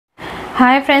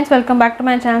Hi friends, welcome back to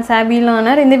my channel Sabby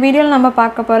Learner. In this video, we will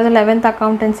talk about 11th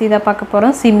accountancy,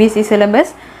 cbse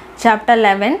syllabus, chapter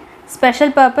 11, special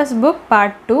purpose book,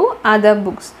 part 2, other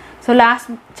books. So last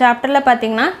chapter la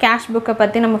pathina cash book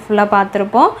பத்தி நம்ம ஃபுல்லா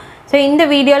பார்த்திருப்போம். So இந்த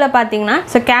வீடியோல பாத்தீங்கன்னா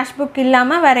cash book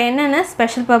இல்லாம வேற என்னென்ன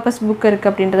special purpose book இருக்கு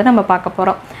அப்படின்றதை நம்ம பார்க்க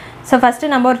போறோம். So first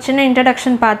நம்ம ஒரு சின்ன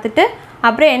introduction பார்த்துட்டு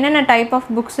அப்புறம் என்னென்ன type of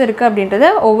books இருக்கு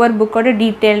அப்படின்றதை ஒவ்வொரு bookோட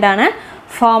டீடைல்டான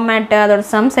format அதோட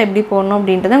sums எப்படி போடணும்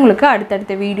அப்படின்றது உங்களுக்கு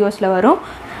அடுத்தடுத்த வீடியோஸ்ல வரும்.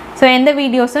 So எந்த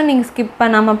வீடியோஸும் நீங்க skip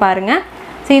பண்ணாம பாருங்க.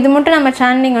 So இது மட்டும் நம்ம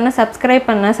சேனல் நீங்க வந்து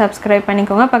subscribe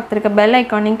பண்ணிக்கோங்க. பக்கத்துல இருக்க bell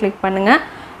icon-ஐயும் click பண்ணுங்க.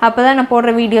 அப்பதான் நான் போடுற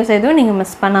வீடியோஸ் எதுவும் நீங்க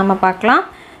மிஸ் பண்ணாம பார்க்கலாம்.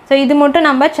 So இது மட்டும்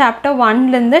நம்ம chapter 1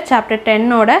 ல இருந்து chapter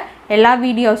 10 ஓட எல்லா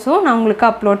வீடியோஸும் நான் உங்களுக்கு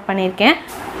அப்லோட் பண்ணிருக்கேன்.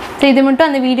 So இது மட்டும்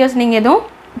அந்த வீடியோஸ் நீங்க எதுவும்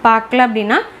பார்க்கல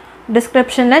அப்படினா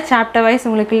descriptionல chapter wise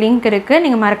உங்களுக்கு லிங்க் இருக்கு.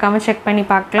 நீங்க மறக்காம செக் பண்ணி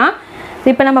பார்க்கலாம்.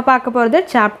 இப்போ நம்ம பார்க்க போறது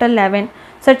chapter 11.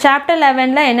 So chapter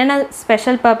 11 ல என்னென்ன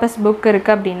special purpose book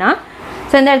இருக்கு அப்படினா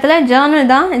so இந்த இடத்துல journal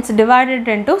தான் it's divided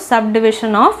into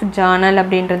subdivision of journal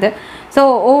அப்படின்றது. So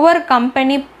ஒவ்வொரு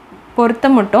கம்பெனி பொறுத்த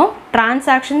மட்டும்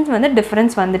transactions வந்து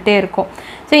difference வந்துட்டே இருக்கும்.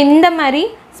 So இந்த மாதிரி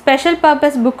special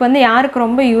purpose book வந்து யாருக்கு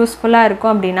ரொம்ப யூஸ்ஃபுல்லா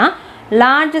இருக்கும் அப்படினா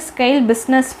large scale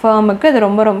business firmக்கு இது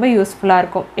ரொம்ப யூஸ்ஃபுல்லா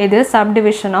இருக்கும். இது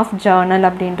subdivision of journal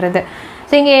அப்படின்றது.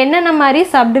 So இங்க என்னென்ன மாதிரி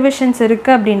subdivisions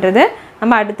இருக்கு அப்படின்றது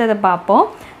நம்ம அடுத்து பார்ப்போம்.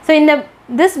 So இந்த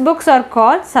this books are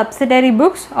called subsidiary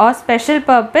books or special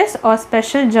purpose or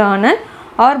special journal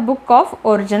or book of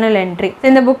original entry. So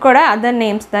இந்த bookோட other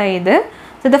names தான் இது.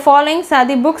 So the following are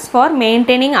the books for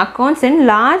maintaining accounts in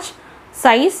large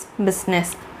size business.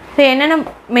 So என்னென்ன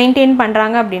maintain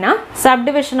பண்றாங்க அப்படினா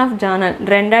subdivision of journal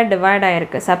ரெண்டா divide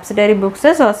ஆயிருக்கு. subsidiary books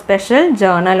or special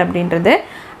journal அப்படின்றது.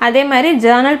 அதே மாதிரி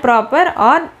journal proper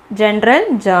or general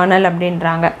journal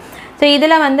அப்படின்றாங்க. So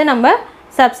இதுல வந்து நம்ம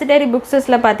subsidiary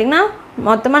booksல பாத்தீங்கன்னா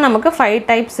மொத்தமா நமக்கு 5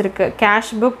 types இருக்கு. cash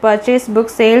book, purchase book,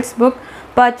 sales book,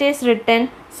 purchase return,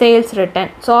 sales return.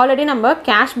 So already நம்ம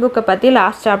cash book பத்தி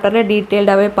last chapterல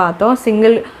டீடைல்டாவே பார்த்தோம்.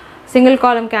 single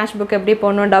column cash book எப்படி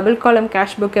போடணும், double column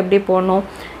cash book எப்படி போடணும்,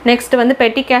 next வந்து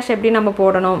petty cash எப்படி நம்ம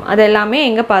போடணும், அது எல்லாமே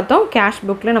எங்க பார்த்தோம் cash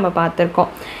bookல நம்ம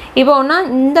பார்த்திருக்கோம். இப்போனா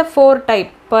இந்த 4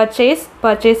 type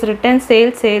purchase return,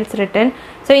 sales return.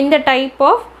 So இந்த type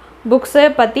of books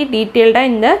பத்தி டீடைல்டா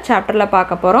இந்த சாப்டர்ல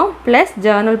பார்க்க போறோம். ப்ளஸ்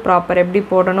journal proper எப்படி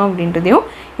போடணும் அப்படின்றதையும்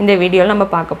இந்த வீடியோல நம்ம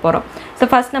பார்க்க போறோம். So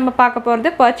first நம்ம பார்க்க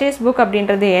போறது purchase book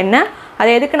அப்படின்றது என்ன, அது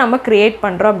எதுக்கு நம்ம கிரியேட்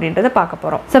பண்றோம் அப்படின்றத பார்க்க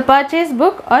போறோம். So purchase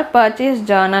book or purchase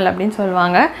journal அப்படினு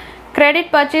சொல்வாங்க. Credit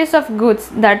purchase of goods,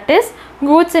 that is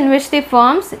goods in which the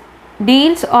firms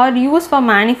deals or use for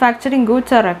manufacturing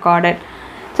goods are recorded.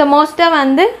 So most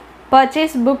வந்து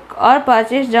purchase book or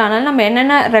purchase journal நம்ம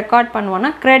என்னென்ன record பண்ணுவோம்னா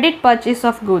credit purchase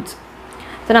of goods.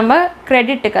 So நம்ம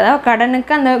கிரெடிட்டுக்கு அதாவது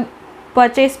கடனுக்கு அந்த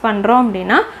purchase பண்றோம்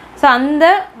அப்படினா so அந்த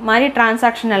மாதிரி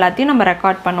transaction எல்லாத்தையும் நம்ம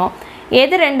ரெக்கார்ட் பண்ணுவோம்.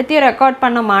 எது ரெண்டுத்தையும் ரெக்கார்ட்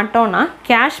பண்ண மாட்டோம்னா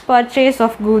cash purchase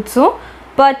of goodsம்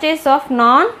purchase of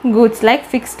non goods like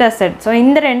fixed assets. So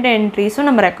இந்த ரெண்டு என்ட்ரிஸும்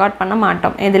நம்ம ரெக்கார்ட் பண்ண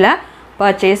மாட்டோம். இதுல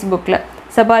purchase bookல.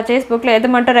 So purchase bookல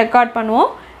எது மட்டும் ரெக்கார்ட்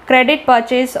பண்ணுவோம், credit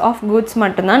purchase of goods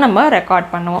மட்டும் தான் நம்ம ரெக்கார்ட்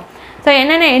பண்ணுவோம். So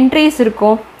என்னென்ன entries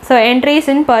இருக்கும், so entries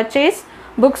in purchase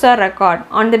books are record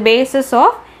on the basis of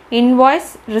invoice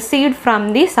received from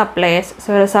the suppliers.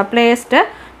 So suppliers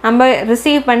நம்ம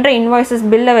receive பண்ற invoices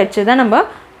bill வச்சு தான் நம்ம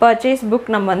purchase book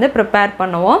நம்ம வந்து prepare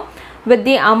பண்ணுவோம் with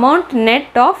the amount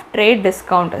net of trade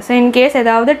discount. So in case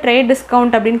ஏதாவது trade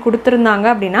discount அப்படினு கொடுத்திருந்தாங்க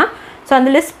அப்படினா so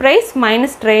அந்த list price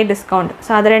minus trade discount.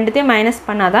 So அது ரெண்டுத்தையும் மைனஸ்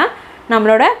பண்ணாதான்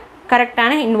நம்மளோட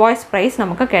கரெக்டான இன்வாய்ஸ் பிரைஸ்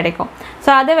நமக்கு கிடைக்கும். சோ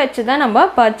அதை வச்சு தான் நம்ம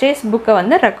பர்ச்சேஸ் புக்கை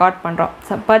வந்து ரெக்கார்ட் பண்றோம்.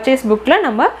 சோ பர்ச்சேஸ் புக்ல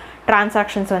நம்ம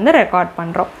டிரான்சாக்ஷன்ஸ் வந்து ரெக்கார்ட்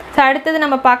பண்றோம். சோ அடுத்து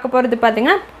நம்ம பார்க்க போறது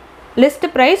பாத்தீங்கன்னா list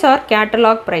price R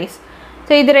catalogue price.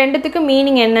 So இது ரெண்டுத்துக்கு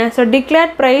மீனிங் என்ன, so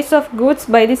declared price of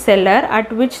goods by the seller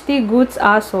at which the goods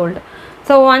R sold.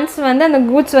 So once வந்து அந்த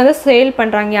கூட்ஸ் வந்து சேல்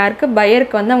பண்றாங்க, யாருக்கு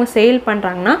பையருக்கு வந்து அவங்க சேல்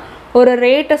பண்றாங்கன்னா ஒரு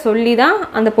ரேட்டை சொல்லி தான்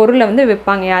அந்த பொருளை வந்து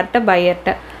விற்பாங்க யார்ட்ட,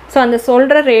 பையர்ட்ட. ஸோ அந்த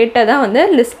சொல்கிற ரேட்டை தான் வந்து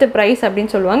லிஸ்ட் ப்ரைஸ்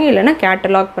அப்படின்னு சொல்லுவாங்க, இல்லைனா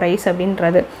கேட்டலாக் ப்ரைஸ்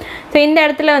அப்படின்றது. ஸோ இந்த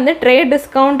இடத்துல வந்து ட்ரேட்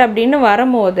டிஸ்கவுண்ட் அப்படின்னு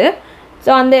வரும்போது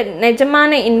ஸோ அந்த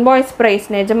நிஜமான இன்வாய்ஸ் ப்ரைஸ்,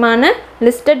 நிஜமான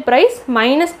listed price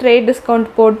minus trade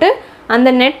discount போட்டு அந்த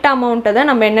நெட் அமௌண்ட்டை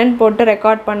தான் நம்ம என்னென்னு போட்டு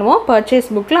ரெக்கார்ட் பண்ணுவோம்.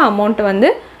 பர்ச்சேஸ் புக்கில் அமௌண்ட் வந்து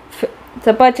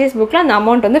பர்ச்சேஸ் புக்கில் அந்த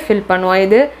அமௌண்ட் வந்து ஃபில் பண்ணுவோம்.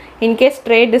 இது இன்கேஸ்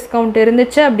ட்ரேட் டிஸ்கவுண்ட்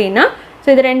இருந்துச்சு அப்படின்னா ஸோ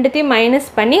இது ரெண்டுத்தையும் மைனஸ்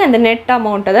பண்ணி அந்த நெட்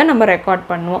அமௌண்ட்டை தான் நம்ம ரெக்கார்ட்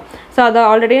பண்ணுவோம். ஸோ அதை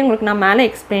ஆல்ரெடி உங்களுக்கு நான் மேலே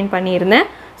எக்ஸ்பிளைன் பண்ணியிருந்தேன்.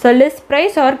 So list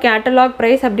price R catalogue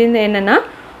price அப்படின்னு என்னென்னா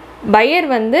பையர்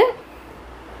வந்து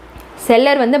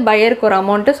செல்லர் வந்து பையருக்கு ஒரு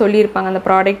அமௌண்ட்டு சொல்லியிருப்பாங்க, அந்த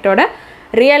ப்ராடக்டோட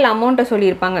ரியல் அமௌண்ட்டை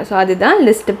சொல்லியிருப்பாங்க. ஸோ அதுதான்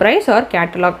list price R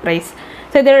catalogue price.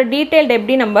 So இதோட டீட்டெயில்டு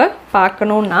எப்படி நம்ம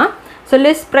பார்க்கணுன்னா ஸோ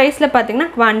லிஸ்ட் ப்ரைஸில் பார்த்தீங்கன்னா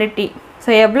குவான்டிட்டி, ஸோ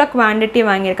எவ்வளோ குவான்டிட்டி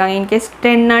வாங்கியிருக்காங்க, இன்கேஸ்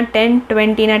 10னா 10,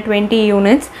 20னா 20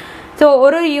 யூனிட்ஸ். ஸோ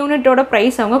ஒரு யூனிட்டோட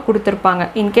ப்ரைஸ் அவங்க கொடுத்துருப்பாங்க.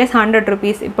 In case 100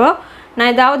 rupees. இப்போது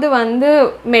நான் ஏதாவது வந்து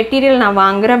மெட்டீரியல் நான்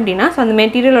வாங்குகிறேன் அப்படின்னா, ஸோ அந்த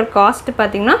மெட்டீரியலோட காஸ்ட்டு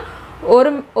பார்த்திங்கன்னா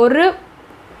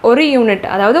ஒரு யூனிட்,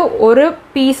 அதாவது ஒரு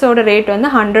பீஸோட ரேட் வந்து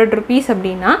 100 ருபீஸ்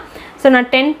அப்படின்னா, ஸோ நான்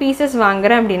 10 பீசஸ்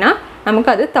வாங்குகிறேன் அப்படின்னா நமக்கு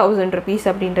அது 1000 ருபீஸ்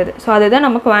அப்படின்றது. ஸோ அதுதான்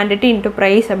நம்ம குவான்டிட்டி இன்ட்டு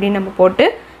ப்ரைஸ் அப்படின்னு நம்ம போட்டு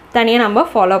தனியாக நம்ம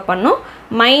ஃபாலோ பண்ணணும்.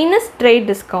 Minus trade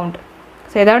discount.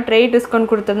 ஸோ ஏதாவது ட்ரேட் டிஸ்கவுண்ட்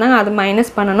கொடுத்துருந்தாங்க அது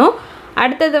மைனஸ் பண்ணணும்.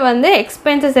 அடுத்தது வந்து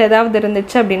எக்ஸ்பென்சஸ் ஏதாவது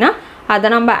இருந்துச்சு அப்படின்னா அதை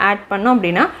நம்ம ஆட் பண்ணோம்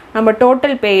அப்படின்னா நம்ம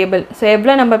டோட்டல் பேயபிள், ஸோ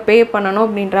எவ்வளோ நம்ம பே பண்ணணும்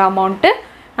அப்படின்ற அமௌண்ட்டு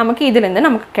நமக்கு இதுலேருந்து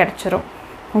நமக்கு கிடச்சிரும்.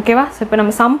 ஓகேவா? ஸோ இப்போ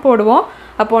நம்ம சம் போடுவோம்.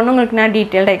 அப்போ ஒன்று உங்களுக்கு நான்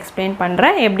டீட்டெயில்டாக எக்ஸ்பிளைன்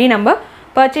பண்ணுறேன் எப்படி நம்ம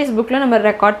பர்ச்சேஸ் புக்கில் நம்ம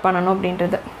ரெக்கார்ட் பண்ணணும்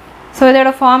அப்படின்றது. ஸோ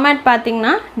இதோட ஃபார்மேட்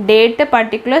பார்த்திங்கன்னா date,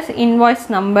 particulars, invoice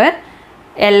number,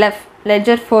 LF,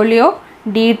 ledger folio,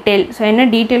 detail. So என்ன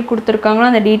டீட்டெயில் கொடுத்துருக்காங்களோ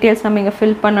அந்த டீட்டெயில்ஸ் நம்ம இங்கே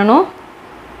ஃபில் பண்ணணும்.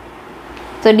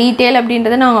 ஸோ டீட்டெயில்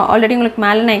அப்படின்றத நான் ஆல்ரெடி உங்களுக்கு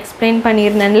மேலே நான் எக்ஸ்பிளைன்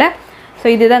பண்ணியிருந்தேன்ல. ஸோ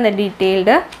இதுதான் அந்த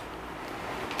டீட்டெயில்டு.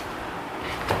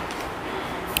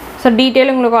 ஸோ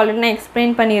டீட்டெயில் உங்களுக்கு ஆல்ரெடி நான்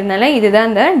எக்ஸ்பிளைன் பண்ணியிருந்தேன்ல, இதுதான்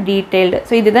அந்த டீட்டெயில்டு.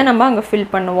 ஸோ இதுதான் நம்ம அங்கே ஃபில்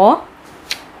பண்ணுவோம்.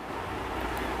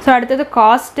 ஸோ அடுத்தது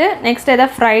காஸ்ட்டு. நெக்ஸ்ட்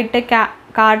எதாவது ஃப்ரைட்டு,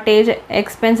 கார்டேஜ்,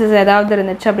 எக்ஸ்பென்சஸ் ஏதாவது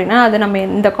இருந்துச்சு அப்படின்னா அதை நம்ம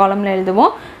இந்த காலமில்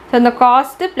எழுதுவோம். ஸோ இந்த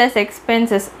காஸ்ட்டு ப்ளஸ்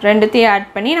எக்ஸ்பென்சஸ் ரெண்டுத்தையும் ஆட்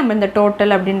பண்ணி நம்ம இந்த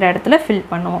டோட்டல் அப்படின்ற இடத்துல ஃபில்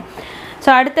பண்ணுவோம். ஸோ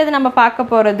அடுத்தது நம்ம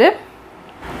பார்க்க போகிறது,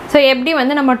 ஸோ எப்படி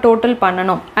வந்து நம்ம டோட்டல்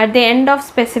பண்ணணும் at the end of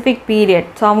specific period.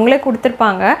 So அவங்களே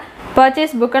கொடுத்துருப்பாங்க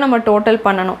பர்ச்சேஸ் புக்கை நம்ம டோட்டல்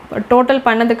பண்ணணும். டோட்டல்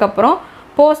பண்ணதுக்கப்புறம்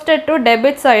posted to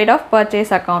debit side of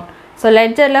purchase account. So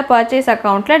லெட்ஜரில் purchase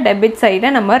அக்கௌண்ட்டில் டெபிட்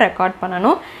சைடில் நம்ம ரெக்கார்ட்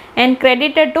பண்ணணும். And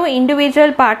credited to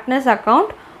individual partners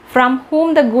account from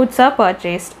whom the goods R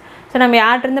purchased. So நம்ம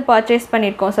யார்கிட்டருந்து பர்ச்சேஸ்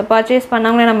பண்ணியிருக்கோம், ஸோ பர்ச்சேஸ்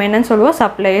பண்ணவங்களே நம்ம என்னென்னு சொல்லுவோம்,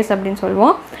 சப்ளையர்ஸ் அப்படின்னு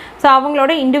சொல்லுவோம். ஸோ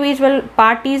அவங்களோட இண்டிவிஜுவல்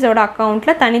பார்ட்டிஸோட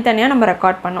அக்கௌண்ட்டில் தனித்தனியாக நம்ம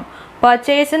ரெக்கார்ட் பண்ணோம்.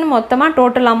 பர்ச்சேஸ்ன்னு மொத்தமாக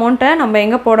டோட்டல் அமௌண்ட்டை நம்ம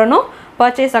எங்கே போடணும்,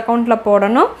 பர்ச்சேஸ் அக்கௌண்ட்டில்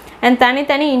போடணும். அண்ட்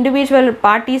தனித்தனி இண்டிவிஜுவல்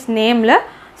பார்ட்டிஸ் நேமில்,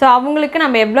 ஸோ அவங்களுக்கு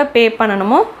நம்ம எவ்வளோ பே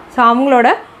பண்ணணுமோ ஸோ அவங்களோட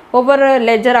ஒவ்வொரு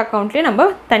லெஜர் அக்கௌண்ட்லேயும் நம்ம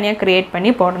தனியாக க்ரியேட்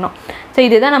பண்ணி போடணும். ஸோ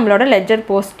இதுதான் நம்மளோட லெஜர்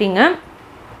போஸ்டிங்கு.